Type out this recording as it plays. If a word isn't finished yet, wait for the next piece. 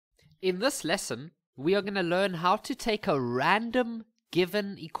In this lesson, we are going to learn how to take a random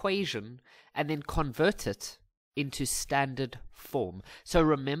given equation and then convert it into standard form. So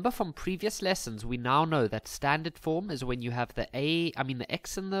remember from previous lessons, we now know that standard form is when you have the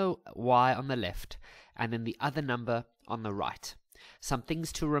x and the y on the left, and then the other number on the right. Some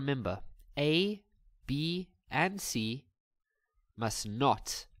things to remember: a, b, and c must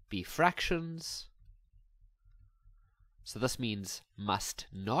not be fractions. So this means must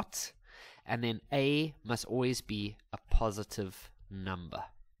not. And then a must always be a positive number.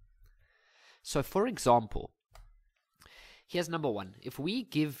 So for example, here's number one. If we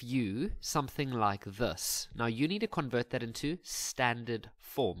give you something like this, now you need to convert that into standard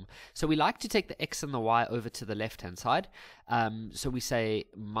form. So we like to take the x and the y over to the left-hand side. So we say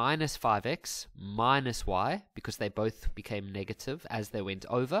minus 5x minus y, because they both became negative as they went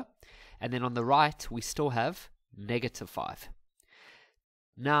over. And then on the right, we still have negative 5.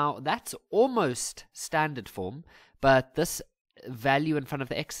 Now, that's almost standard form, but this value in front of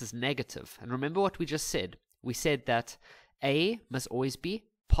the x is negative. And remember what we just said. We said that a must always be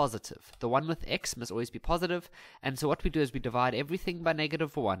positive. The one with x must always be positive. And so what we do is we divide everything by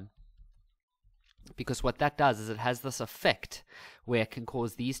 -1, because what that does is it has this effect where it can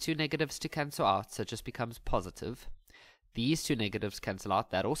cause these two negatives to cancel out, so it just becomes positive. These two negatives cancel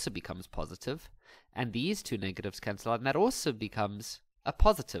out, that also becomes positive. And these two negatives cancel out, and that also becomes a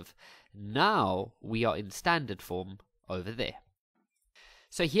positive. Now we are in standard form over there.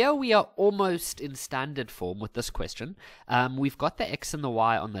 So here we are almost in standard form with this question. We've got the x and the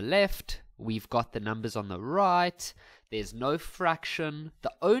y on the left. We've got the numbers on the right. There's no fraction.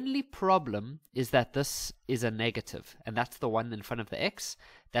 The only problem is that this is a negative, and that's the one in front of the x.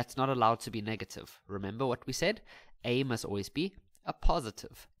 That's not allowed to be negative. Remember what we said? A must always be a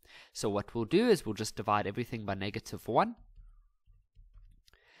positive. So what we'll do is we'll just divide everything by -1.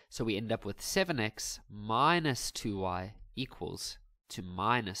 So we end up with 7x minus 2y equals to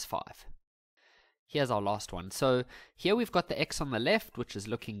 -5. Here's our last one. So here we've got the x on the left, which is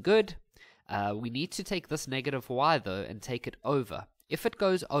looking good. We need to take this -y though and take it over. If it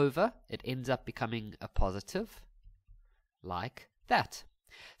goes over, it ends up becoming a positive, like that.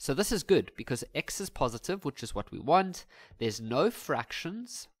 So this is good because x is positive, which is what we want. There's no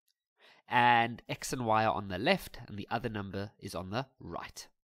fractions, and x and y are on the left, and the other number is on the right.